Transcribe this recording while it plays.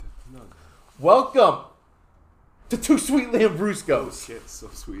No. Welcome to Two Sweet Lambruscos. Oh shit, so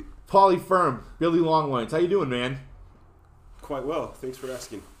sweet. Paulie Firm, Billy Longloins. How you doing, man? Quite well. Thanks for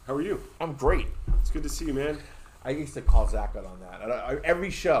asking. How are you? I'm great. It's good to see you, man. I used to call Zach out on that. Every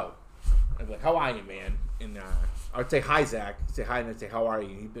show, I'd be like, "How are you, man?" And I would say, "Hi, Zach." He'd say hi, and I'd say, "How are you?"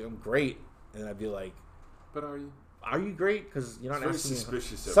 And he'd be, "I'm great." And I'd be like, But are you? "Are you great?" Because you're not It's asking very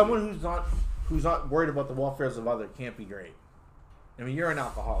suspicious me. of Someone who's not worried about the welfares of others can't be great. I mean, you're an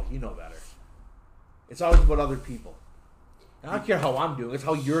alcoholic. You know better. It's always about other people. And I don't care how I'm doing. It's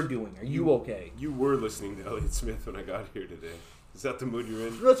how you're doing. Are you okay? You were listening to Elliott Smith when I got here today. Is that the mood you're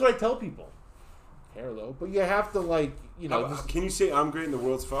in? That's what I tell people. Care though, but you have to Can you say I'm great and the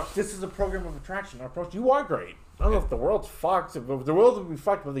world's fucked? This is a program of attraction. Our approach. You are great. I don't know if the world's fucked. If the world would be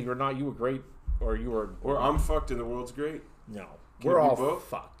fucked, whether you're not, you were great, or you were. Or I'm fucked and the world's great? No, Can we're it be all both?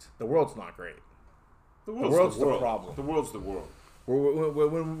 fucked. The world's not great. The world's the world. problem. The world's the world.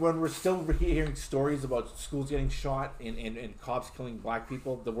 When we're still hearing stories about schools getting shot and cops killing black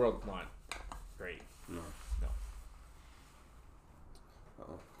people, the world's not great. No. No.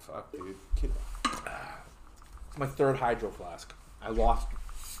 Oh, fuck, dude. It's my third hydro flask. I lost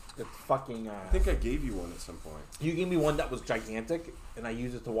the fucking. I think I gave you one at some point. You gave me one that was gigantic, and I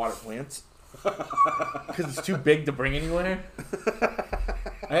used it to water plants. Because it's too big to bring anywhere.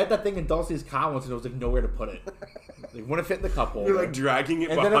 I had that thing in Dulce's car once, and it was like nowhere to put it. Like wouldn't fit in the cup holder. You're like dragging it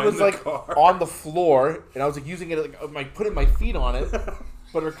and behind then it was the like car. on the floor, and I was like using it like putting my feet on it.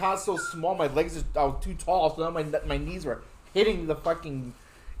 But her car's so small, my legs are too tall, so now my knees were hitting the fucking.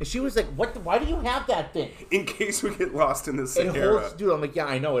 And she was like, "What? Why do you have that thing?" In case we get lost in the It Sahara. holds, dude. I'm like, yeah,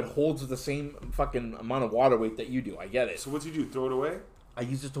 I know. It holds the same fucking amount of water weight that you do. I get it. So what'd you do? Throw it away? I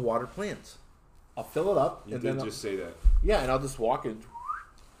use it to water plants. I'll fill it up, You and did then just say that. yeah, and I'll just walk in.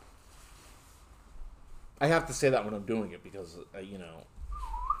 I have to say that when I'm doing it because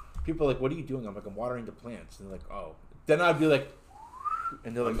people are like, "What are you doing?" I'm like, "I'm watering the plants," and they're like, "Oh." Then I'd be like,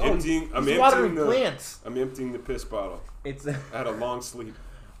 and they're like, I'm he's watering plants." I'm emptying the piss bottle. It's. I had a long sleep.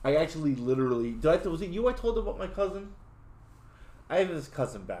 I actually literally was it you I told about my cousin? I have this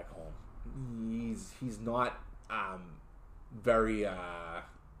cousin back home. He's not very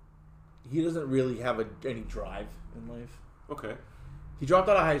he doesn't really have any drive in life. Okay. He dropped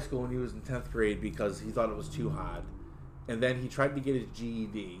out of high school when he was in 10th grade because he thought it was too hard. And then he tried to get his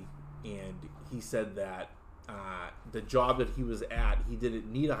GED, and he said that the job that he was at, he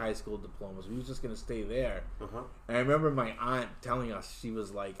didn't need a high school diploma, so he was just going to stay there. Uh-huh. And I remember my aunt telling us, she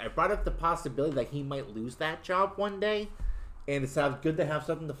was like, I brought up the possibility that he might lose that job one day, and it sounds good to have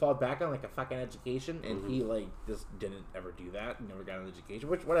something to fall back on, like a fucking education, and he, just didn't ever do that, he never got an education,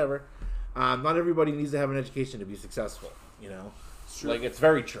 which, whatever. Not everybody needs to have an education to be successful, Sure. Like, it's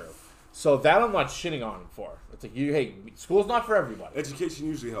very true. So that I'm not shitting on him for. It's like, hey, school's not for everybody. Education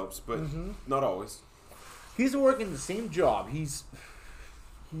usually helps, but not always. He's working the same job. He's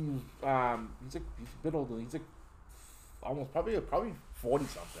a bit older. He's like almost probably 40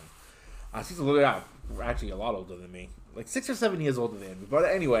 something. He's a little actually a lot older than me, like 6 or 7 years older than me. But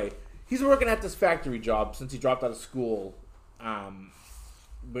anyway, he's working at this factory job since he dropped out of school.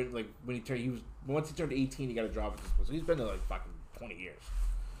 But like once he turned 18, he got a job at this place. So he's been there like fucking 20 years.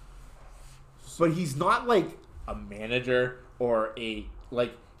 But he's not like a manager or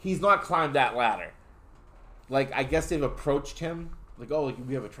he's not climbed that ladder. Like, I guess they've approached him, like, oh,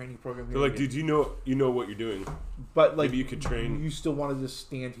 we have a training program here. They're like, dude, you know what you're doing. But, like, maybe you could train. You still want to just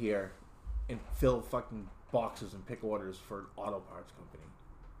stand here and fill fucking boxes and pick orders for an auto parts company.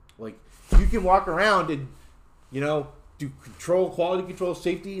 Like, you can walk around and, do quality control,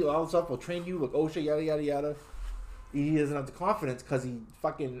 safety, all that stuff. We'll train you, like OSHA, yada, yada, yada. He doesn't have the confidence because he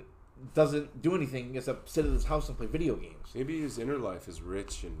fucking doesn't do anything except sit at his house and play video games. Maybe his inner life is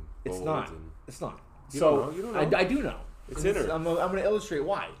rich and bold. It's not. It's not. You don't know. I do know. It's inner. I'm going to illustrate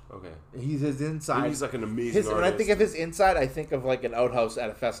why. Okay. He's his inside. Maybe he's like an amazing artist. When I think of his inside, I think of like an outhouse at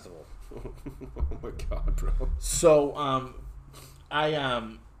a festival. Oh my god, bro. So, I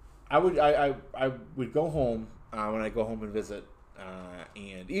would go home when I go home and visit,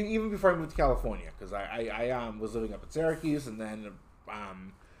 and even before I moved to California, because I was living up in Syracuse, and then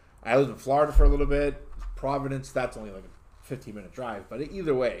I lived in Florida for a little bit. Providence, that's only like a 15-minute drive, but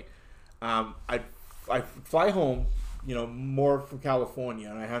either way, I fly home, more from California,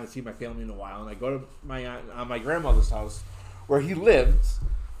 and I haven't seen my family in a while, and I go to my grandmother's house, where he lived,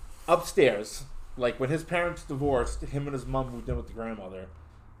 upstairs. Like, when his parents divorced, him and his mom moved in with the grandmother,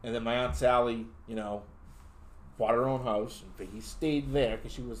 and then my Aunt Sally, bought her own house, but he stayed there,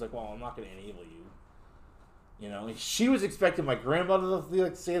 because she was like, well, I'm not going to enable you. She was expecting my grandmother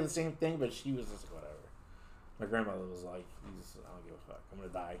to say the same thing, but she was just like, whatever. My grandmother was like, I don't give a fuck. I'm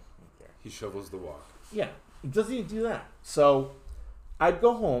gonna die. I don't care. He shovels the walk. Yeah, he doesn't even do that. So I'd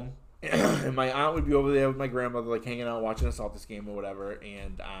go home, and my aunt would be over there with my grandmother, like hanging out, watching a Celtics game or whatever.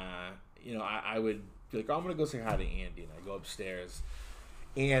 And I would be like, oh, I'm gonna go say hi to Andy, and I go upstairs,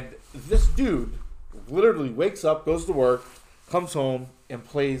 and this dude literally wakes up, goes to work, comes home, and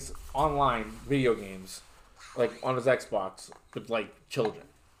plays online video games, like on his Xbox with like children.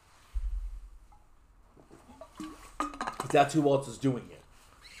 That's who else is doing it.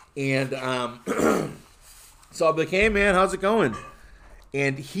 And so I'll be like, hey man, how's it going?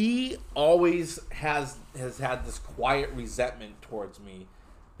 And he always has had this quiet resentment towards me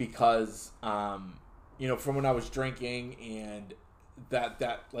because from when I was drinking and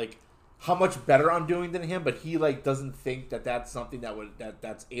that like how much better I'm doing than him, but he like doesn't think that that's something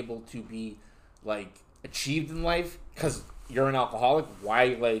that's able to be like achieved in life because you're an alcoholic.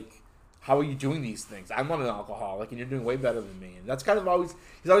 Why like? How are you doing these things? I'm not an alcoholic, and you're doing way better than me. And that's kind of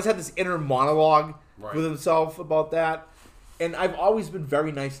he's always had this inner monologue with himself about that. And I've always been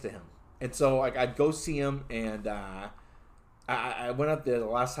very nice to him. And so like I'd go see him, and I went up there the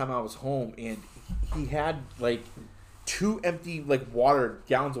last time I was home, and he had like 2 empty like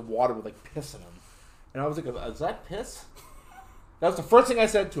gallons of water with like piss in them. And I was like, is that piss? That was the first thing I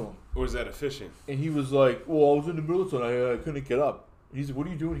said to him. Or was that efficient? And he was like, well, I was in the middle of something. I couldn't get up. He's like, what are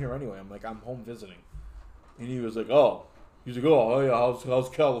you doing here anyway? I'm like, I'm home visiting. And he was like, oh. He's like, oh yeah, how's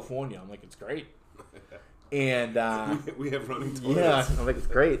California? I'm like, it's great. And we have running toilets. Yeah, I'm like, it's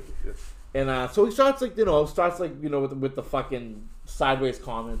great. Yes. And so he starts like, with the fucking sideways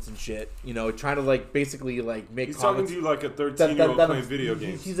comments and shit. Trying to like basically like make he's comments. He's talking to you like a 13-year-old playing video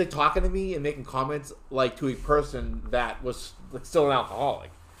games. He's like talking to me and making comments like to a person that was like still an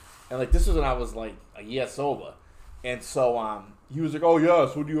alcoholic. And like this was when I was like a year sober. And so he was like, oh yeah,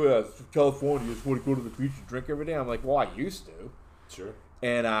 so what do you California, you just want to go to the beach and drink every day? I'm like, well, I used to. Sure.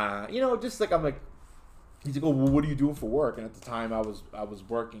 And just like I'm like, he's like, oh, well, what are you doing for work? And at the time I was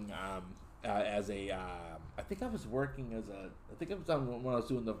working as a I think it was when I was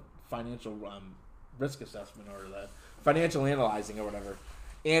doing the financial risk assessment or the financial analyzing or whatever.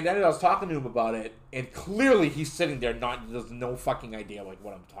 And then I was talking to him about it, and clearly he's sitting there there's no fucking idea like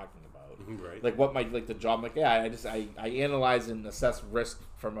what I'm talking about. Right. Like what might like the job. I'm like, yeah, I analyze and assess risk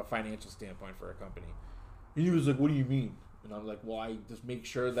from a financial standpoint for a company. And he was like, what do you mean? And I'm like, well, I just make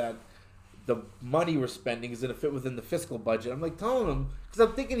sure that the money we're spending is going to fit within the fiscal budget. I'm like telling him because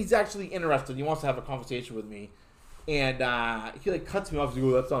I'm thinking he's actually interested. He wants to have a conversation with me, and he like cuts me off. He's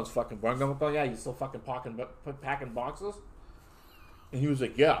like, oh, that sounds fucking boring. I'm like, oh yeah, you still fucking packing boxes? And he was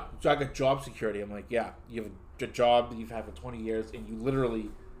like, yeah. So I got job security. I'm like, yeah, you have a job that you've had for 20 years, and you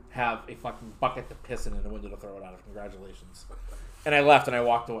literally have a fucking bucket to piss in and a window to throw it out of. Congratulations. And I left and I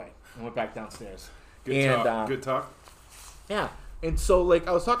walked away and went back downstairs. Good talk. Yeah. And so, like,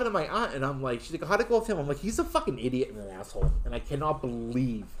 I was talking to my aunt, and I'm like, she's like, how'd it go with him? I'm like, he's a fucking idiot and an asshole. And I cannot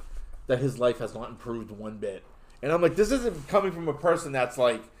believe that his life has not improved one bit. And I'm like, this isn't coming from a person that's,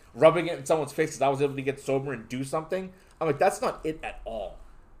 like, rubbing it in someone's face because I was able to get sober and do something. I'm like, that's not it at all.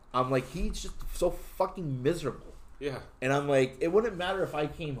 I'm like, he's just so fucking miserable. Yeah. And I'm like, it wouldn't matter if I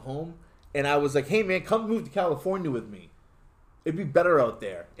came home and I was like, hey man, come move to California with me. It'd be better out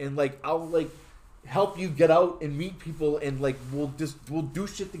there. And like, I'll like help you get out and meet people and like, we'll do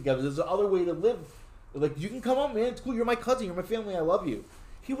shit together. There's another way to live. Like, you can come out, man. It's cool. You're my cousin. You're my family. I love you.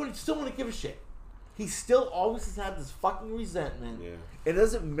 He still wouldn't give a shit. He still always has had this fucking resentment. Yeah. It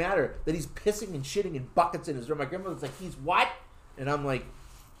doesn't matter that he's pissing and shitting in buckets in his room. My grandmother's like, he's what? And I'm like,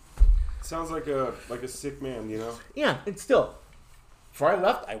 sounds like a sick man, you know? Yeah, and still, before I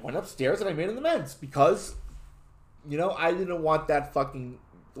left, I went upstairs and I made him amends because, I didn't want that fucking,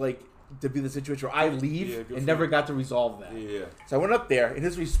 like, to be the situation where I leave and never got to resolve that. Yeah. So I went up there, and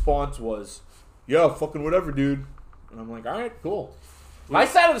his response was, yeah, fucking whatever, dude. And I'm like, all right, cool. My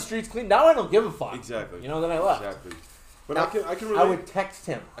side of the street's clean. Now I don't give a fuck. Exactly. Then I left. Exactly. But now, I can relate. I would text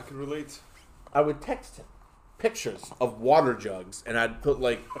him. I can relate. I would text him pictures of water jugs, and I'd put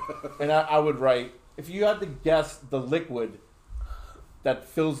like, and I would write, if you had to guess the liquid that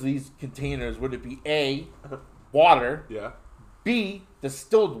fills these containers, would it be A, water, yeah, B,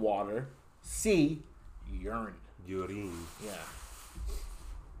 distilled water, C, urine? Urine. Yeah.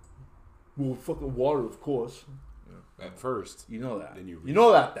 Well, fucking water, of course. Yeah. At first. You know that. Then you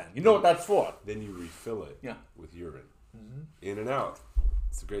know that then. You know what that's for. Then you refill it with urine. Mm-hmm. In and out.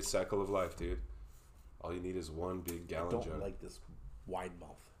 It's a great cycle of life, dude. All you need is one big gallon jug. I don't like this wide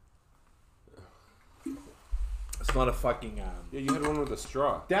mouth. It's not a fucking... yeah, you had one with a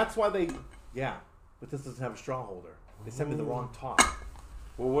straw. That's why they... Yeah, but this doesn't have a straw holder. They sent me the wrong top.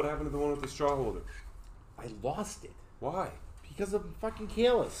 Well, what happened to the one with the straw holder? I lost it Why? because I'm fucking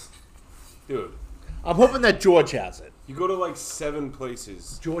careless. Dude, I'm hoping that George has it. you go to like 7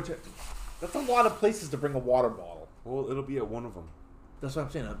 places. George, that's a lot of places to bring a water bottle. Well, it'll be at one of them. That's what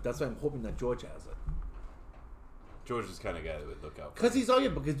I'm saying. That's why I'm hoping that George has it. George is kind of guy that would look out for. But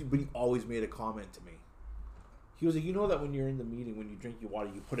he always made a comment to me. He was like, you know that when you're in the meeting, when you drink your water,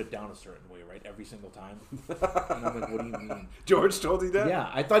 you put it down a certain way, right? Every single time. And I'm like, what do you mean? George told you that?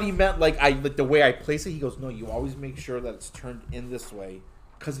 Yeah, I thought he meant like the way I place it. He goes, no, you always make sure that it's turned in this way,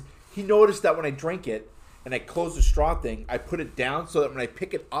 because he noticed that when I drink it and I close the straw thing, I put it down so that when I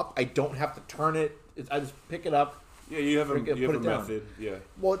pick it up, I don't have to turn it. I just pick it up. Yeah, you have a down. method. Yeah.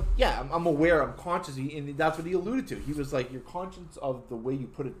 Well, yeah, I'm aware, I'm conscious, and that's what he alluded to. He was like, you're conscious of the way you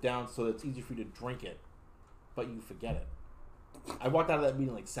put it down so that it's easy for you to drink it, but you forget it. I walked out of that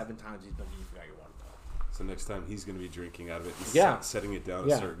meeting like 7 times. He's like, you forgot your water bottle. So next time he's going to be drinking out of it and setting it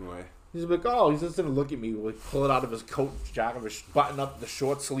down a certain way. He's like, oh, he's just going to look at me, like, pull it out of his coat jacket, button up the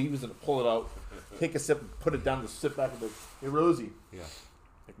short sleeves and pull it out, take a sip and put it down to sit back and be like, hey, Rosie. Yeah.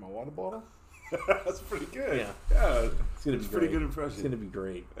 Like my water bottle? That's pretty good. Yeah. It's gonna be pretty good impression. It's gonna be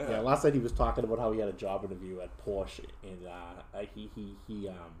great. Yeah. Last night he was talking about how he had a job interview at Porsche, and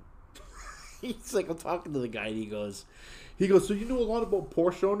he's like, I'm talking to the guy, and he goes, so you know a lot about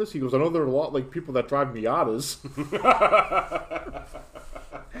Porsche owners? He goes, I know there are a lot like people that drive Miatas.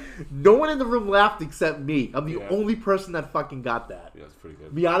 No one in the room laughed except me. I'm the only person that fucking got that. Yeah, it's pretty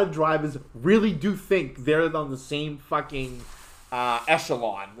good. Miata drivers really do think they're on the same fucking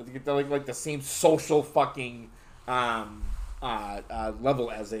echelon, they're like the same social fucking level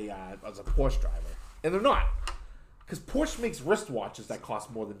as a Porsche driver, and they're not, because Porsche makes wristwatches that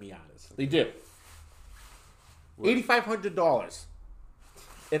cost more than Miatas. They do. $8,500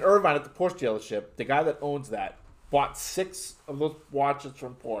 in Irvine at the Porsche dealership. The guy that owns that bought 6 of those watches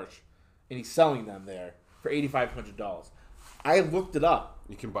from Porsche, and he's selling them there for $8,500. I looked it up.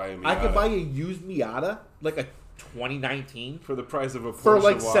 You can buy a Miata. I could buy a used Miata, like a 2019, for the price of a Porsche for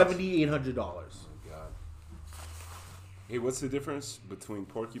like watch. $7,800. Oh God. Hey, what's the difference between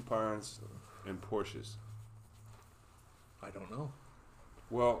porcupines and Porsches? I don't know.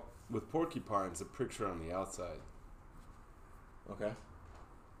 Well, with porcupines, the picture on the outside. Okay.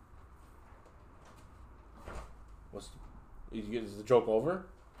 Is the joke over?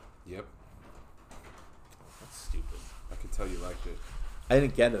 Yep. That's stupid. I can tell you liked it. I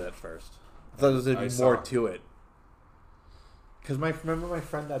didn't get it at first. I thought there was more to it. Because remember my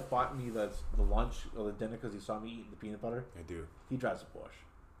friend that bought me the lunch or the dinner because he saw me eating the peanut butter? I do. He drives a Porsche.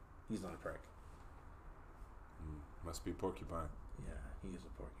 He's not a prick. Must be porcupine. Yeah, he is a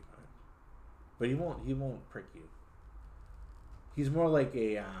porcupine. But he won't prick you. He's more like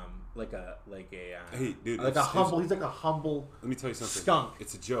a hey, dude, like a humble. He's like a humble. Let me tell you something. Skunk.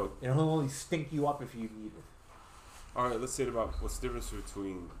 It's a joke. And he'll only stink you up if you need it. All right, let's say about what's the difference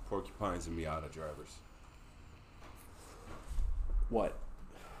between porcupines and Miata drivers. What?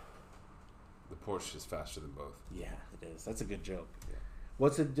 The Porsche is faster than both. Yeah, it is. That's a good joke. Yeah.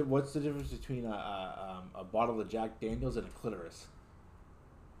 What's the difference between a bottle of Jack Daniels and a clitoris?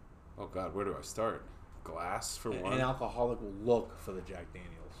 Oh God, where do I start? Glass for one. An alcoholic will look for the Jack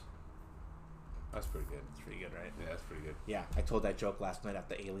Daniels. That's pretty good. It's pretty good, right? Yeah, that's pretty good. Yeah, I told that joke last night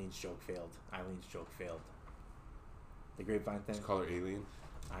after Eileen's joke failed. The grapevine thing. Just call her Alien.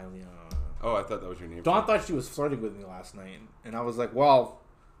 Eileen. Oh, I thought that was your name. Dawn thought she was flirting with me last night, and I was like, "Well,"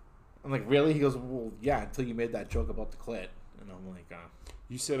 I'm like, "Really?" He goes, "Well, yeah." Until you made that joke about the clit, and I'm like,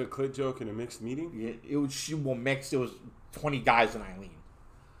 You said a clit joke in a mixed meeting? Yeah, it was mixed. It was 20 guys and Eileen.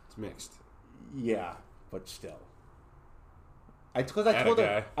 It's mixed. Yeah, but still. I told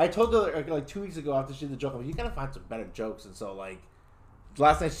her like 2 weeks ago after she did the joke, I'm like, you gotta find some better jokes, and so like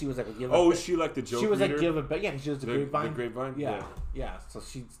last night she was like, she like the joke. She was reader? like, she was the grapevine. The grapevine. Yeah. So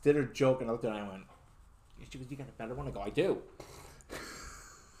she did her joke, and I looked at her and I went, she goes, "You got a better one?" I go, "I do."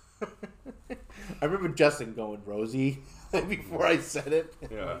 I remember Justin going, "Rosie," before I said it.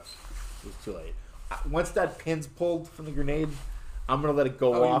 Yeah. It was too late. Once that pin's pulled from the grenade, I'm gonna let it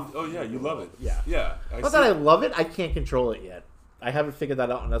go off. You love it. Yeah. Yeah. Not that I love it, I can't control it yet. I haven't figured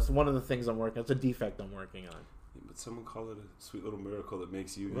that out, and that's one of the things I'm working. That's a defect I'm working on. But someone call it a sweet little miracle that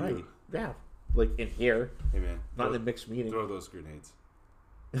makes you Right. you. Yeah. Like in here. Hey man. Not in a mixed meeting. Throw those grenades.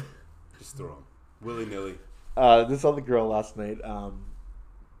 Just throw them willy nilly. This other girl last night.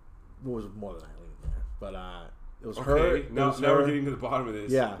 Was more than Eileen there, but it was her. Now we're getting to the bottom of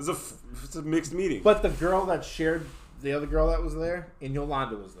this. Yeah. It's a mixed meeting. But the girl that shared the other girl that was there, and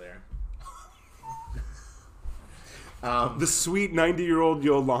Yolanda was there. The sweet 90-year-old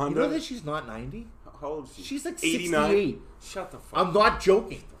Yolanda. You know that she's not 90? How old is she? She's like 89? 68. Shut the fuck I'm not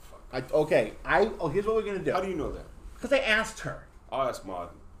joking. the fuck Here's what we're gonna do. How do you know that? Because I asked her. I'll ask Maud.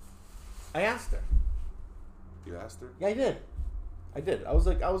 I asked her. You asked her? Yeah, I did. I was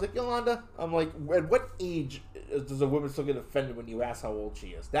like, Yolanda. I'm like, at what age does a woman still get offended when you ask how old she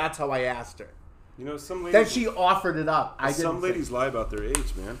is? That's how I asked her. You know, some ladies. Then she offered it up. Some ladies lie about their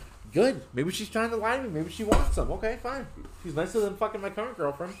age, man. Good. Maybe she's trying to lie to me. Maybe she wants some. Okay, fine. She's nicer than fucking my current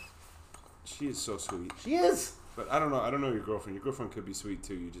girlfriend. She is so sweet. She is. But I don't know your girlfriend. Your girlfriend could be sweet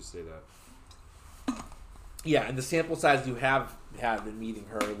too. You just say that. Yeah, and the sample size you have had in meeting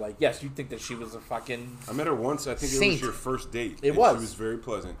her, like, yes, you'd think that she was a fucking... I met her once. I think saint. It was your first date. It was. She was very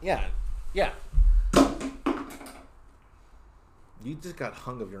pleasant. Yeah. You just got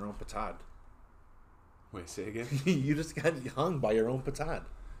hung of your own petard. Wait, say again? You just got hung by your own petard.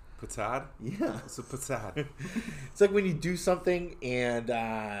 Petard? Yeah. What's a petard? It's like when you do something and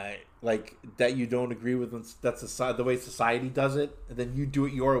like that you don't agree with. That's the way society does it, and then you do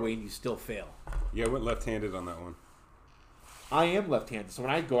it your way and you still fail. Yeah, I went left-handed on that one. I am left-handed, so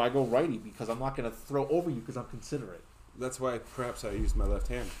when I go righty because I'm not going to throw over you because I'm considerate. That's why perhaps I used my left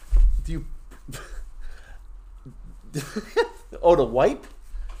hand. Do you? Oh, to wipe?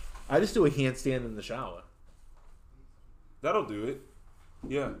 I just do a handstand in the shower. That'll do it.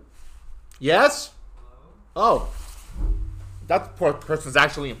 Yeah. Yes? Oh. That person's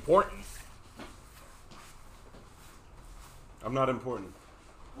actually important. I'm not important.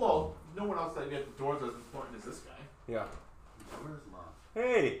 Well, no one else at the door is as important as this guy. Yeah. Where's Mom?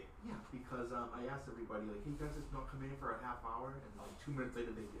 Hey. Yeah, because I asked everybody, like, hey, you guys just not come in for a half hour? And like 2 minutes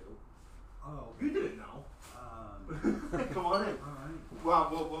later they do. Oh. You didn't know. Come on in. Alright.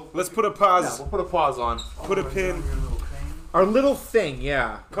 Well, Let's put a yeah, pause. we'll put a pause on. Put a pin. Your little thing. Our little thing,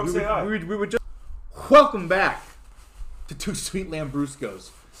 yeah. Come we say were, hi. We were just... Welcome back to Two Sweet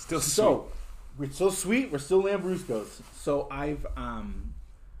Lambruscos. Still So, we're so sweet, we're still Lambruscos. So I've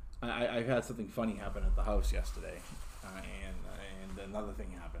had something funny happen at the house yesterday. And another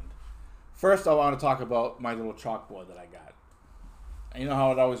thing happened. First, I want to talk about my little chalkboard that I got. You know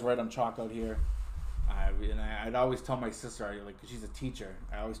how I'd always write on chalk out here? I'd always tell my sister, like, 'cause she's a teacher,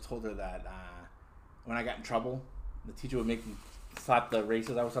 I always told her that when I got in trouble, the teacher would make me slap the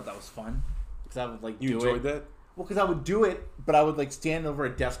erasers. I always thought that was fun. Because I would, like, You do enjoyed it. that? Well, because I would do it, but I would, like, stand over a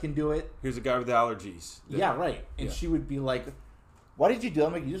desk and do it. Here's a guy with allergies. Yeah, right. And Yeah. she would be like, why did you do it?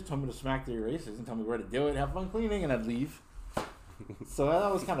 I'm like, you just told me to smack the erasers and tell me where to do it. Have fun cleaning, and I'd leave. So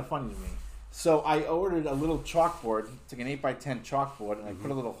that was kind of funny to me. So I ordered a little chalkboard. It's like an 8x10 chalkboard, and I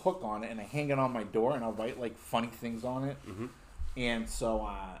put a little hook on it, and I hang it on my door, and I'll write, like, funny things on it. Mm-hmm. And so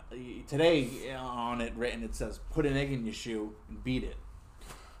today on it written, it says, put an egg in your shoe and beat it.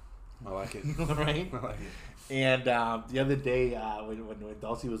 I like it. Right? I like it. And the other day, when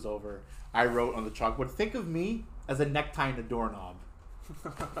Dulcie was over, I wrote on the chalkboard, think of me as a necktie and a doorknob.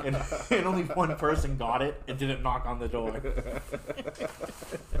 and only one person got it and didn't knock on the door.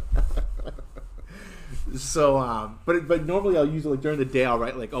 So, but normally I'll use it like during the day. I'll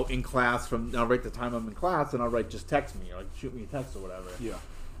write like, oh, in class. I'll write the time I'm in class, and I'll write just text me or like shoot me a text or whatever. Yeah.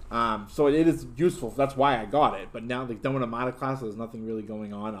 So it is useful. That's why I got it. But now, like, then when I'm out of class, there's nothing really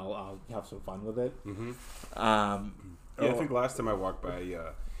going on. I'll have some fun with it. Mm-hmm. I I think last time I walked by,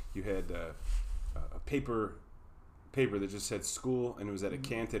 you had a paper that just said school, and it was at a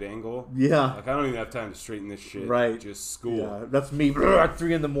canted angle. Yeah. Like, I don't even have time to straighten this shit. Right. Just school. Yeah, that's me at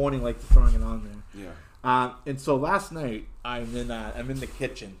 3 in the morning, like throwing it on there. Yeah. And so last night I'm in the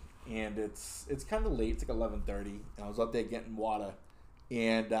kitchen, and it's kind of late. It's like 11:30, and I was out there getting water,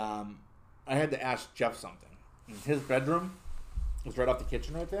 and I had to ask Jeff something. And his bedroom was right off the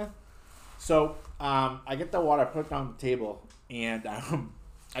kitchen right there. So I get the water, I put it on the table, and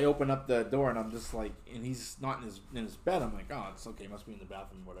I open up the door, and I'm just like, and he's not in his bed. I'm like, oh, it's okay, must be in the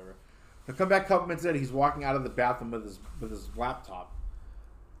bathroom, or whatever. I come back a couple minutes later, he's walking out of the bathroom with his laptop.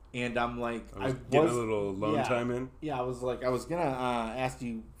 And I'm like, I was getting a little alone time in. Yeah, I was gonna ask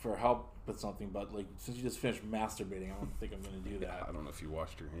you for help with something, but like since you just finished masturbating, I don't think I'm gonna do that. I don't know if you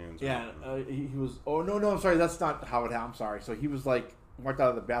washed your hands. Yeah, he was. Oh no, I'm sorry. That's not how it happened. I'm sorry. So he was like walked out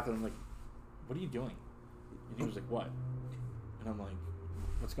of the bathroom. I'm like, what are you doing? And he was like, what? And I'm like,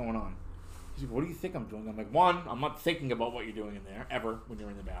 what's going on? He's like, what do you think I'm doing? I'm like, one, I'm not thinking about what you're doing in there ever when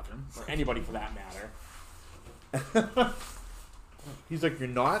you're in the bathroom, or anybody for that matter. He's like, you're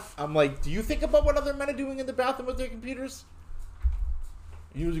not? I'm like, do you think about what other men are doing in the bathroom with their computers?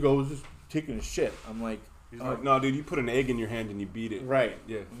 And he was like, I was just taking a shit. I'm like, He's like, no, dude, you put an egg in your hand and you beat it. right.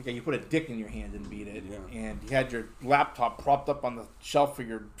 Yeah. Okay, you put a dick in your hand and beat it. Yeah. And you had your laptop propped up on the shelf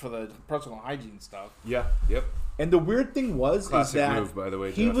for the personal hygiene stuff. Yeah. Yep. And the weird thing was Classic is that move, by the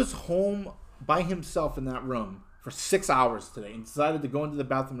way, he Jeff. was home by himself in that room, for 6 hours today and decided to go into the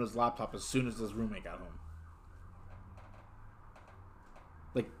bathroom with his laptop as soon as his roommate got home.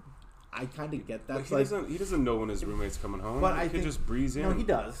 Like, I kind of get that. He doesn't know when his roommate's coming home. But he I could think, just breeze in. No, he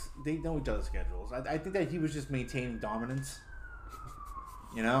does. They know each other's schedules. I think that he was just maintaining dominance.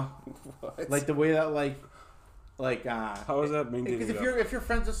 You know? What? Like the way that how is that maintaining? Because if you're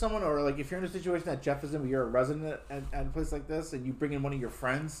friends with someone, or like if you're in a situation that Jeff is in, where you're a resident at a place like this, and you bring in one of your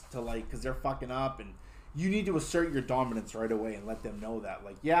friends to like, because they're fucking up, and you need to assert your dominance right away and let them know that,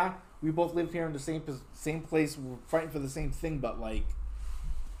 like, yeah, we both live here in the same place, we're fighting for the same thing, but like,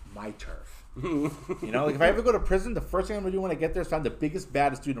 my turf. You know, like if I ever go to prison, the first thing I'm gonna do when I get there is find the biggest,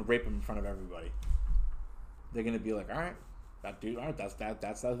 baddest dude and rape him in front of everybody. They're gonna be like, all right, that dude, all right,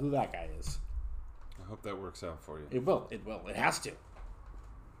 that's who that guy is. I hope that works out for you. It will. It will. It has to.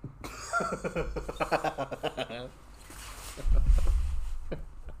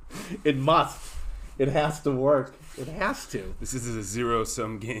 It must. It has to work. It has to. This is a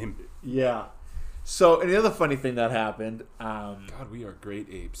zero-sum game. Yeah. So, and the other funny thing that happened. God, we are great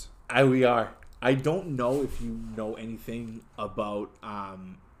apes. We are. I don't know if you know anything about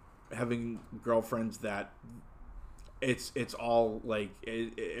having girlfriends that it's all like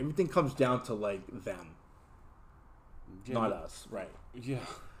everything comes down to like them, not us, right? Yeah.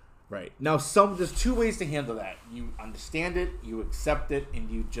 Right. Now, there's two ways to handle that. You understand it, you accept it, and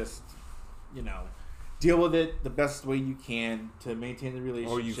you just, deal with it the best way you can to maintain the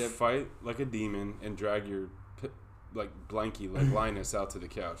relationship. Or you fight like a demon and drag your Blanky, like Linus, out to the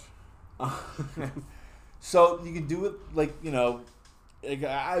couch. So you can do it like,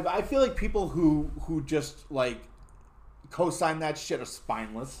 I feel like people who just like co-sign that shit are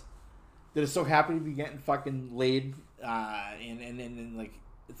spineless. That are so happy to be getting fucking laid and like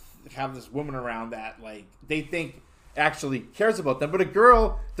have this woman around that like they think actually cares about them, but a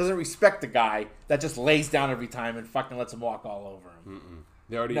girl doesn't respect a guy that just lays down every time and fucking lets him walk all over him. Mm-mm.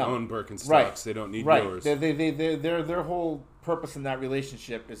 They already own Birkenstocks. Right. They don't need right. yours. Their whole purpose in that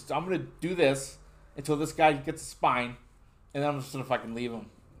relationship is I'm gonna do this until this guy gets a spine, and then I'm just gonna fucking leave him.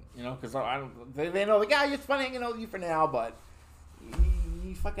 Because they know like, yeah, it's fun hanging out with you for now, but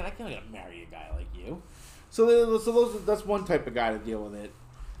you fucking, I can't marry a guy like you. So that's one type of guy to deal with it.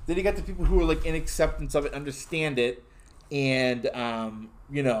 Then you got the people who are like in acceptance of it, understand it, and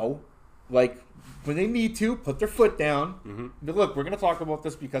like when they need to put their foot down. Mm-hmm. But look, we're gonna talk about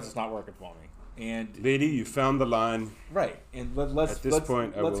this because it's not working for me. And lady, you found the line. Right, and let's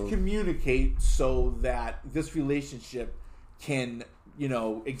communicate so that this relationship can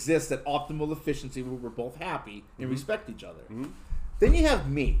exist at optimal efficiency where we're both happy and respect each other. Mm-hmm. Then you have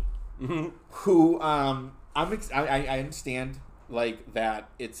me, who I understand like that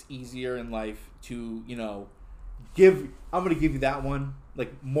it's easier in life to I'm gonna give you that one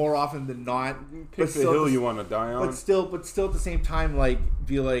like more often than not. Pick the hill you want to die on. But still at the same time, like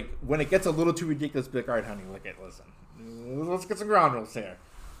be like when it gets a little too ridiculous, be like, all right, honey, listen, let's get some ground rules here.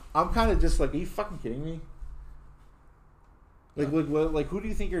 I'm kind of just like, are you fucking kidding me? Like who do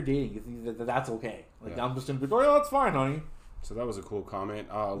you think you're dating? You think that's okay? Like I'm just gonna be like, oh, that's fine, honey. So that was a cool comment.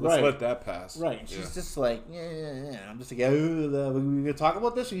 Let's let that pass. Right. And she's just like, yeah. I'm just like, yeah, we're gonna talk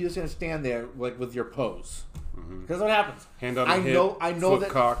about this, or you're just gonna stand there like with your pose? Because what happens? Hand on the hip, I know foot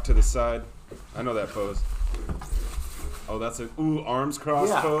cocked to the side. I know that pose. Oh, that's arms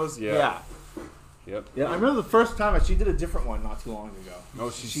crossed pose. Yeah. Yep. Yeah, I remember the first time she did a different one not too long ago.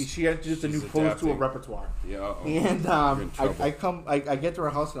 Oh, she had just a new pose to her repertoire. Yeah. And I get to her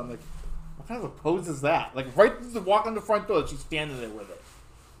house and I'm like, what kind of a pose is that? Like right as I walk in the front door, she's standing there with it.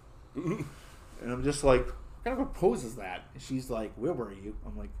 And I'm just like, what kind of a pose is that? And she's like, where were you?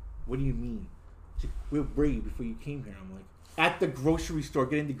 I'm like, what do you mean? She's like, where were you before you came here? I'm like, at the grocery store,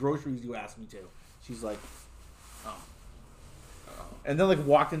 getting the groceries you asked me to. She's like, oh. And then like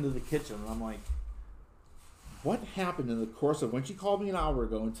walked into the kitchen and I'm like, what happened in the course of when she called me an hour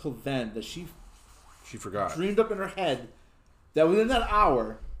ago until then that she forgot, dreamed up in her head that within that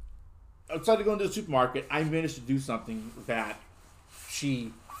hour, outside of going to the supermarket, I managed to do something that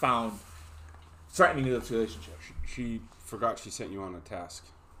she found threatening to this relationship. She forgot she sent you on a task.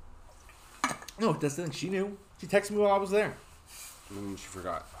 No, that's the thing. She knew. She texted me while I was there. And then she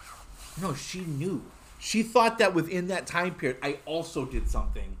forgot. No, she knew. She thought that within that time period, I also did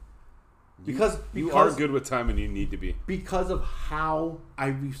something. Because you are good with time and you need to be. Because of how I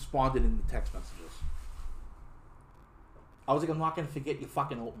responded in the text messages. I was like, I'm not going to forget your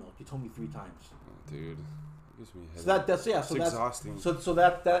fucking oat milk. You told me 3 times. Oh, dude. It gives me a headache. So that's exhausting. So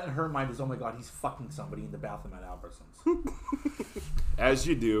that in her mind is, oh my God, he's fucking somebody in the bathroom at Albertsons. As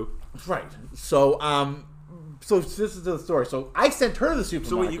you do. Right. So this is the story. So I sent her to the supermarket.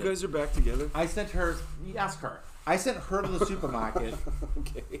 So wait, you guys are back together? I sent her, ask her. I sent her to the supermarket.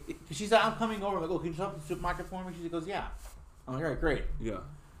 Okay. She said, I'm coming over. I'm like, oh, can you stop at the supermarket for me? She goes, yeah. I'm like, all right, great. Yeah.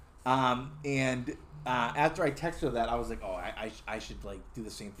 And after I texted her that, I was like, oh, I should like do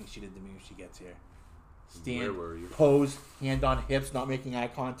the same thing she did to me when she gets here. Stand, Where were you? pose, hand on hips, not making eye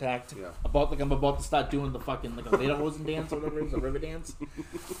contact. Yeah. I'm about to start doing the fucking like a lederhosen dance or whatever it is, a river dance.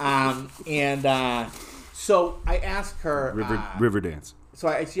 So I asked her River dance.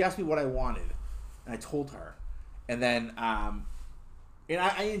 So she asked me what I wanted, and I told her, and then and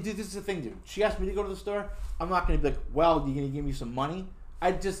this is the thing, dude. She asked me to go to the store. I'm not gonna be like, well, you're gonna give me some money.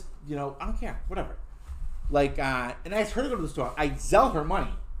 I just, I don't care, whatever. Like, and I asked her to go to the store. I sell her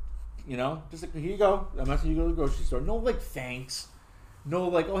money. Just like, here you go. I'm asking you to go to the grocery store. No, like, thanks. No,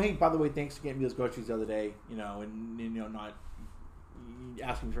 like, oh, hey, by the way, thanks for getting me those groceries the other day. And not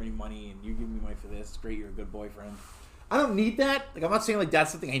asking me for any money, and you giving me money for this. It's great, you're a good boyfriend. I don't need that. Like, I'm not saying, like,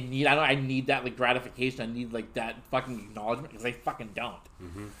 that's something I need. I need that, like, gratification. I need, like, that fucking acknowledgement, because I fucking don't.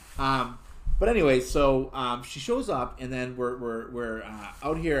 Mm-hmm. But anyway, so she shows up, and then we're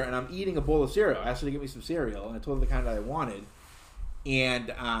out here, and I'm eating a bowl of cereal. I asked her to get me some cereal, and I told her the kind that I wanted.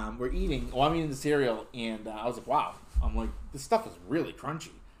 And we're eating. I'm eating the cereal, and I was like, "Wow!" I'm like, "This stuff is really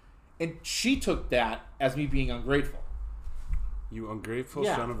crunchy," and she took that as me being ungrateful. You ungrateful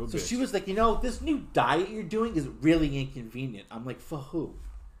son of a bitch. So she was like, "This new diet you're doing is really inconvenient." I'm like, "For who?"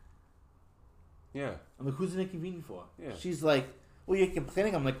 Yeah. I'm like, "Who's it inconvenient for?" Yeah. She's like, "Well, you're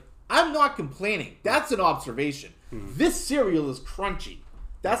complaining." I'm like, "I'm not complaining. That's an observation. This cereal is crunchy.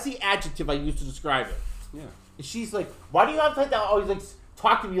 That's the adjective I used to describe it." Yeah. And she's like, "Why do you have to always like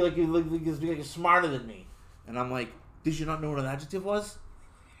talk to me like you're smarter than me?" And I'm like, "Did you not know what an adjective was?"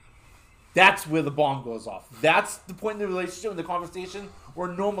 That's where the bomb goes off. That's the point in the relationship, in the conversation,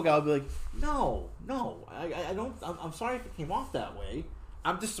 where a normal guy would be like, "No, I don't. I'm sorry if it came off that way.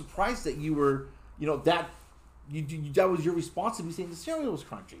 I'm just surprised that you were, that that was your response to me saying the cereal was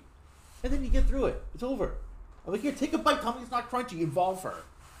crunchy." And then you get through it. It's over. I'm like, "Here, take a bite. Tell me it's not crunchy. Involve her."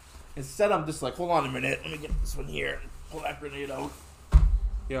 Instead, I'm just like, "Hold on a minute. Let me get this one here and pull that grenade out."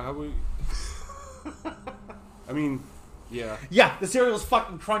 Yeah, how we... I mean, yeah. Yeah, the cereal is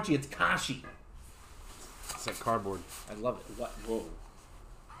fucking crunchy. It's kashi. It's like cardboard. I love it. What? Whoa.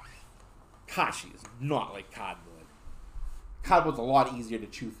 Kashi is not like cardboard. Cardboard's a lot easier to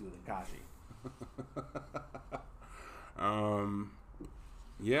chew through than kashi.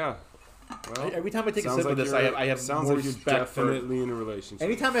 Yeah. Well, every time I take a sounds sip like of this, you're- I have sounds more like you're respect for. definitely in a relationship.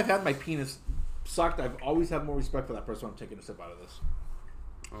 Anytime I've had my penis sucked, I've always had more respect for that person when I'm taking a sip out of this.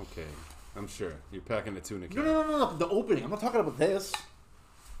 Okay, I'm sure you're packing a tuna can. No. The opening. I'm not talking about this.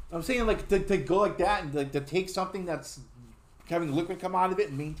 I'm saying like to go like that and like to take something that's having liquid come out of it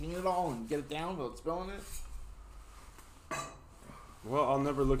and maintain it all and get it down without spilling it. Well, I'll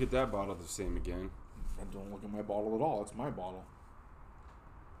never look at that bottle the same again. I don't look at my bottle at all. It's my bottle.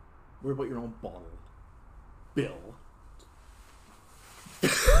 Worry about your own bottle, Bill.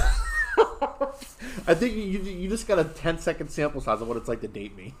 I think you just got a 10-second sample size of what it's like to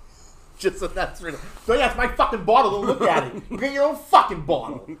date me. Just so that's real. So yeah, it's my fucking bottle. Don't look at it. You get your own fucking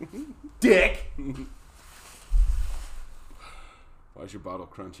bottle, dick. Why is your bottle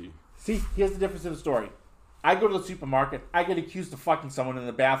crunchy? See, here's the difference in the story. I go to the supermarket. I get accused of fucking someone in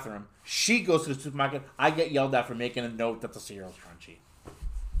the bathroom. She goes to the supermarket. I get yelled at for making a note that the cereal's crunchy.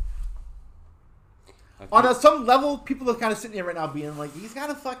 On some level, people are kind of sitting here right now being like, he's got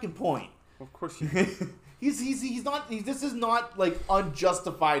a fucking point. Of course you. he's not. This is not like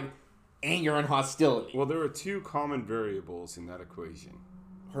unjustified anger and hostility. Well, there are two common variables in that equation.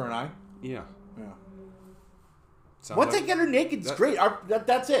 Her and I. Yeah. Sounds Once like- I get her naked, it's great.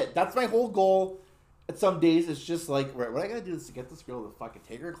 That's it. That's my whole goal. At some days, it's just like, right, what I gotta do is to get this girl to fucking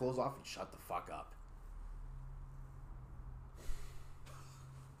take her clothes off and shut the fuck up.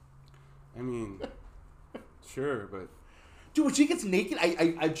 I mean, sure, but Dude, when she gets naked,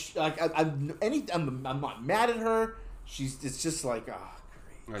 I'm not mad at her. It's just like, great.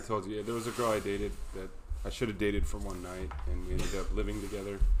 I told you, there was a girl I dated that I should have dated for one night, and we ended up living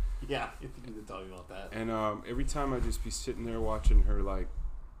together. Yeah, you need to tell me about that. And every time I'd just be sitting there watching her, like,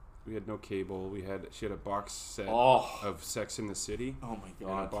 we had no cable. She had a box set of Sex in the City. Oh my And a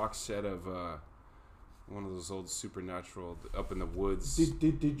god. box set of one of those old Supernatural Up in the Woods.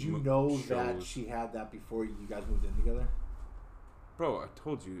 Did you know that shows. she had that before you guys moved in together? Bro, I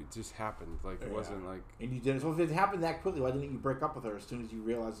told you, it just happened. Like, it wasn't like... And you did. So if it happened that quickly, why didn't you break up with her as soon as you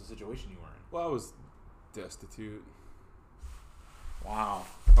realized the situation you were in? Well, I was destitute. Wow.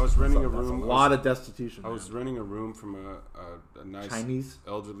 I was renting a That's room. a lot of destitution. I was renting a room from a nice Chinese?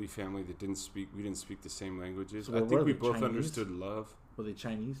 elderly family that we didn't speak the same languages. So I what think were we they, both Chinese? understood love. Were they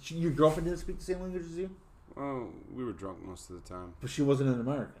Chinese? Your girlfriend didn't speak the same language as you? Well, we were drunk most of the time. But she wasn't an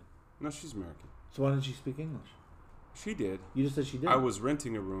American. No, she's American. So why didn't she speak English? She did. You just said she did. I was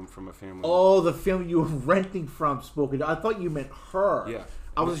renting a room from a family. Oh, the family you were renting from spoke it. I thought you meant her. Yeah.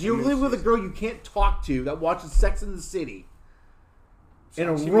 You're living with a girl you can't talk to that watches Sex in the City in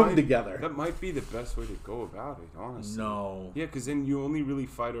a She room together. That might be the best way to go about it, honestly. No. Yeah, because then you only really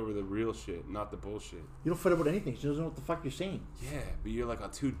fight over the real shit, not the bullshit. You don't fight about anything. She doesn't know what the fuck you're saying. Yeah, but you're like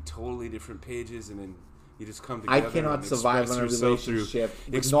on two totally different pages, and then you just come together. I cannot and survive express in a yourself relationship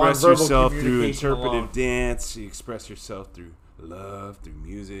through, with express nonverbal yourself through communication interpretive alone. dance. You express yourself through love, through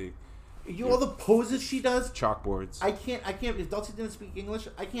music, You know all the poses she does? chalkboards. I can't. If Dulcie didn't speak English,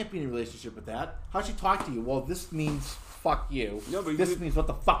 I can't be in a relationship with that. How'd she talk to you? Well, this means fuck you. No, but this you- means what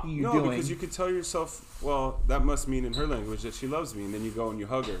the fuck are you No, doing? because you could tell yourself, well, that must mean in her language that she loves me, and then you go and you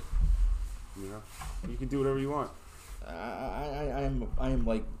hug her. You know, you can do whatever you want. I am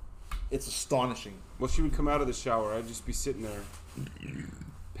like, it's astonishing. Well, she would come out of the shower. I'd just be sitting there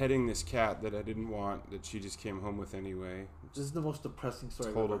petting this cat that I didn't want, that she just came home with anyway. This is the most depressing story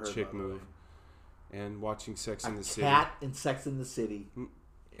I've Total ever heard. chick by the way. move. And watching Sex in A the City. cat in Sex in the City.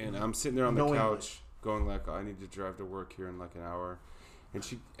 And I'm sitting there on the No couch English. going like, I need to drive to work here in like an hour. And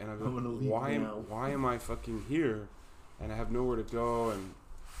I'm I'm gonna like, leave why now. why am I fucking here? And I have nowhere to go.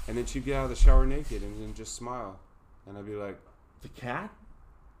 And then she'd get out of the shower naked and then just smile. And I'd be like, The cat?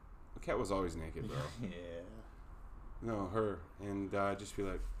 the cat was always naked, bro. Yeah. No, her. And I'd just be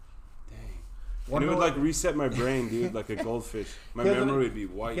like, dang. And Wonder it would what- like reset my brain, dude, like a goldfish. My Here's what memory I- would be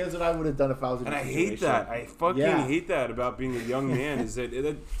white. Here's what I would have done if I was in And a I hate situation. that. I fucking Yeah. hate that about being a young man. Is that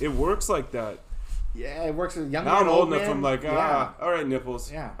it works like that? Yeah, it works as a young Now man, I'm old enough. man. I'm like, Yeah. all right,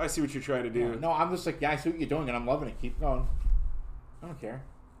 nipples. Yeah. I see what you're trying to do. Yeah. No, I'm just like, yeah, I see what you're doing, and I'm loving it. Keep going. I don't care.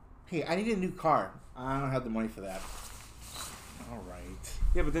 Hey, I need a new car. I don't have the money for that. All right.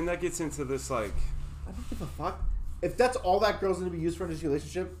 Yeah, but then that gets into this like, I don't give a fuck. If that's all that girl's going to be used for in this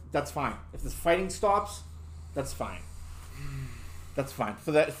relationship, that's fine. If this fighting stops, that's fine. That's fine.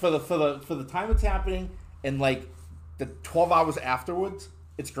 For the time it's happening and like the 12 hours afterwards,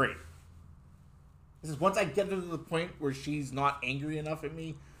 it's great. This is once I get to the point where she's not angry enough at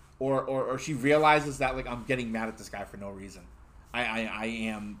me, or she realizes that like I'm getting mad at this guy for no reason. I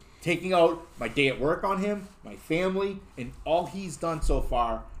am taking out my day at work on him, my family, and all he's done so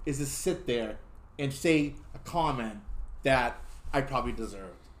far is to sit there and say a comment that I probably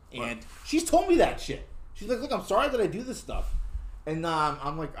deserved. And she's told me that shit. She's like, look, I'm sorry that I do this stuff. And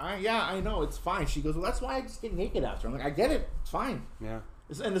I'm like, yeah, I know, it's fine. She goes, well, that's why I just get naked after. I'm like, I get it. It's fine. yeah.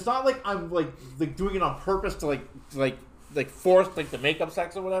 And it's not like I'm like doing it on purpose to like force like the makeup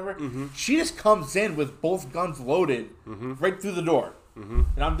sex or whatever. Mm-hmm. She just comes in with both guns loaded right through the door, and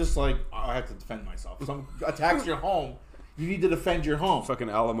I'm just like, oh, I have to defend myself. If someone attacks your home, you need to defend your home. Fucking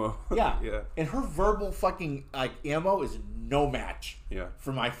Alamo. Yeah, yeah. And her verbal fucking like ammo is no match. Yeah.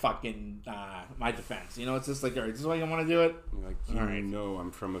 For my fucking my defense. You know, it's just like, all right, this is why you want to do it. You're like, you All right. know,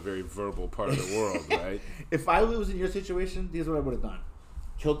 I'm from a very verbal part of the world, right? If I was in your situation, here's what I would have done: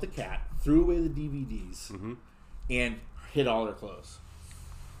 killed the cat, threw away the DVDs, and hid all her clothes.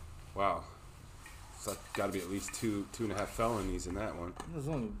 Wow. So got to be at least two and a half felonies in that one. There's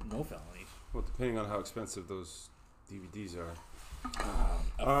only no felonies. Well, depending on how expensive those DVDs are.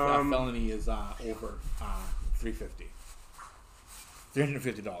 A felony is over $350.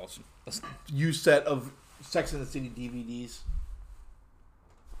 $350. A used set of Sex and the City DVDs.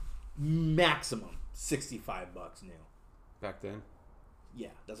 Maximum $65 new. Back then. Yeah,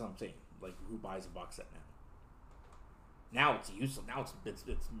 that's what I'm saying. Like, who buys a box set now? Now it's useless. Now it's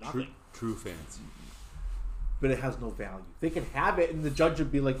nothing. True fans. But it has no value. They can have it, and the judge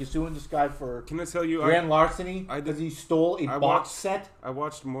would be like, "You're suing this guy for Can I tell you? grand larceny I did- because he stole a I box watched- set." I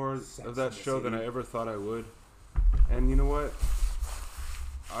watched more Sex of that and the show than City. I ever thought I would. And you know what?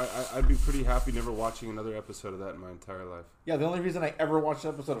 I'd be pretty happy never watching another episode of that in my entire life. Yeah, the only reason I ever watched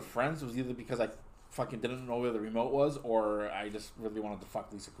an episode of Friends was either because I fucking didn't know where the remote was, or I just really wanted to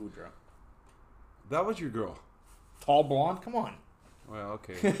fuck Lisa Kudrow. That was your girl. Tall blonde, come on. Well,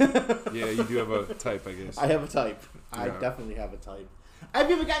 okay. Yeah, you do have a type, I guess. I have a type. I Yeah. definitely have a type. Have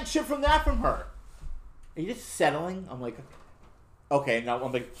you ever gotten shit from that from her? Are you just settling? I'm like, okay, now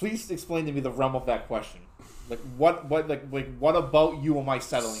I'm like, please explain to me the realm of that question. Like, what about you am I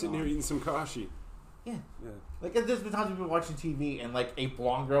settling Sitting on? here eating some kashi. Yeah. Yeah. Like, there's been times we've been watching TV and, like, a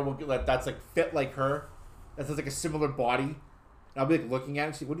blonde girl will get, like, that's, like, fit like her. That has, like, a similar body. And I'll be, like, looking at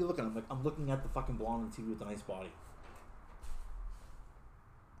it. She's like, what are you looking at? I'm like, I'm looking at the fucking blonde on TV with a nice body.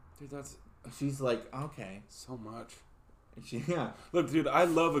 Dude, that's And she's like, okay. so much. And she, yeah. Look, dude, I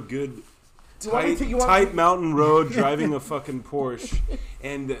love a good tight mountain road, driving a fucking Porsche,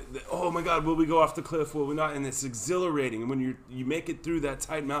 and oh my God, will we go off the cliff? Will we not? And it's exhilarating. And when you make it through that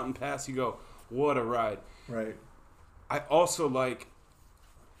tight mountain pass, you go, what a ride! Right. I also like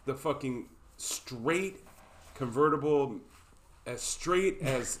the fucking straight convertible, as straight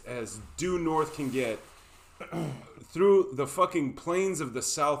as due north can get, through the fucking plains of the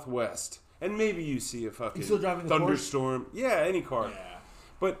Southwest. And maybe you see a fucking thunderstorm. Yeah, any car. Yeah.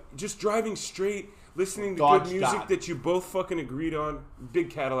 But just driving straight, listening to Dodge good music Dodge. that you both fucking agreed on. Big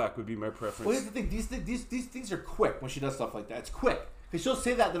Cadillac would be my preference. Well, here's the thing. These things are quick when she does stuff like that. It's quick. Because she'll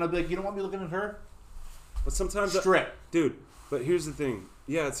say that, then I'll be like, you don't want me looking at her? But sometimes, Strip. dude. But here's the thing.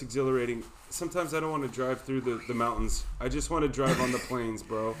 Yeah, it's exhilarating. Sometimes I don't want to drive through the mountains. I just want to drive on the plains,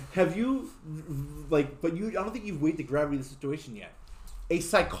 bro. Have you, I don't think you've weighed the gravity of the situation yet. A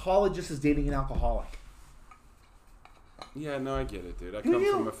psychologist is dating an alcoholic. Yeah, no, I get it, dude. I Do come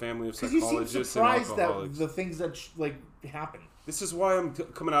you? from a family of 'Cause you seem psychologists and surprised alcoholics. that the things that happen. This is why I'm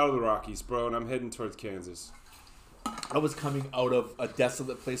coming out of the Rockies, bro, and I'm heading towards Kansas. I was coming out of a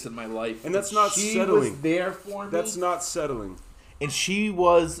desolate place in my life, And that's not she settling. was there for me. That's not settling. And she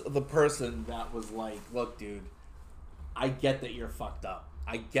was the person that was like, "Look, dude, I get that you're fucked up.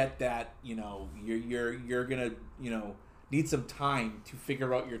 I get that you're gonna need some time to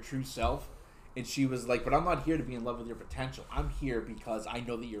figure out your true self." And she was like, "But I'm not here to be in love with your potential. I'm here because I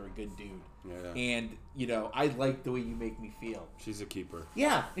know that you're a good dude, Yeah. and I like the way you make me feel." She's a keeper.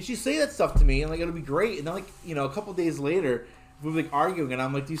 Yeah, and she say that stuff to me, and it'll be great. And then a couple days later, we're arguing, and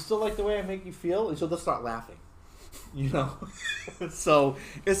I'm like, "Do you still like the way I make you feel?" And she'll just start laughing. So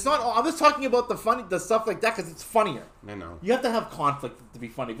it's not. I'm just talking about the stuff like that because it's funnier. I know. You have to have conflict to be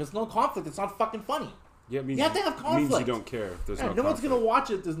funny. If there's no conflict, it's not fucking funny. Yeah, it means You have to have It means you conflict. don't care. If there's Yeah, no no one's conflict. gonna watch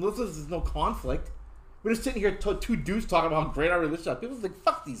it. There's no conflict. We're just sitting here, two dudes talking about how great our relationship. People's like,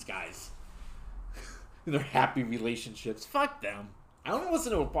 "Fuck these guys." They're happy relationships. Fuck them. I don't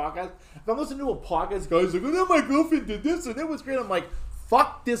listen to a podcast. If I'm listening to a podcast, guys like, "Oh, my girlfriend did this and it was great." I'm like,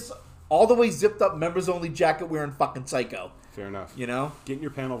 "Fuck this." All the way zipped up, members only jacket wearing fucking psycho. Fair enough. You know? Get in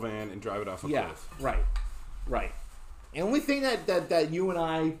your panel van and drive it off a Yeah, cliff. right. The only thing that you and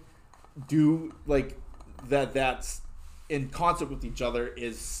I do that's in concert with each other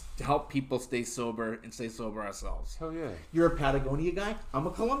is to help people stay sober and stay sober ourselves. Hell yeah. You're a Patagonia guy. I'm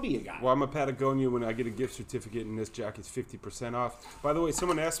a Columbia guy. Well, I'm a Patagonia. When I get a gift certificate and this jacket's 50% off. By the way,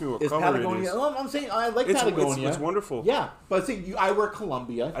 someone asked me what Is color Patagonia? it is. Oh, I'm saying I like It's Patagonia. it's wonderful. Yeah, but I say I wear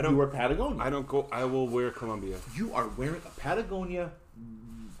Columbia. I don't- You wear Patagonia. I don't go. I will wear Columbia. You are wearing a Patagonia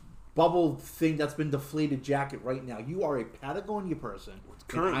bubble thing that's been deflated jacket right now. You are a Patagonia person.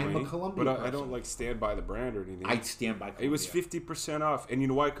 Currently, and I'm a Columbia but person. I don't stand by the brand or anything. I stand by Columbia. It was 50% off, and you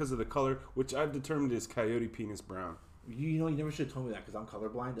know why? Because of the color, which I've determined is Coyote Penis Brown. You never should have told me that because I'm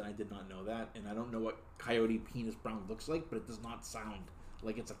colorblind and I did not know that. And I don't know what coyote penis brown looks like, but it does not sound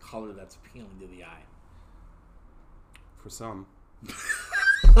like it's a color that's appealing to the eye. For some.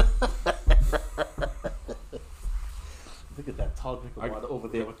 Look at that tall drink of water over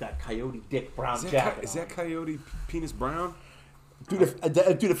there with that coyote dick brown Is jacket. that Coyote Penis Brown? Dude,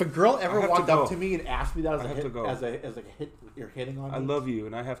 if a girl ever I have walked to up go. to me and asked me that as I a have hit, to go. as a hit, you're hitting on me. I love you,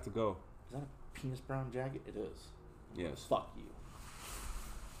 and I have to go. Is that a penis brown jacket? It is. Yes. Fuck you.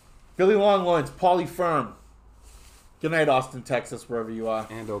 Billy Longloins, Pauly Firm. Good night, Austin, Texas, wherever you are.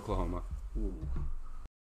 And Oklahoma. Ooh.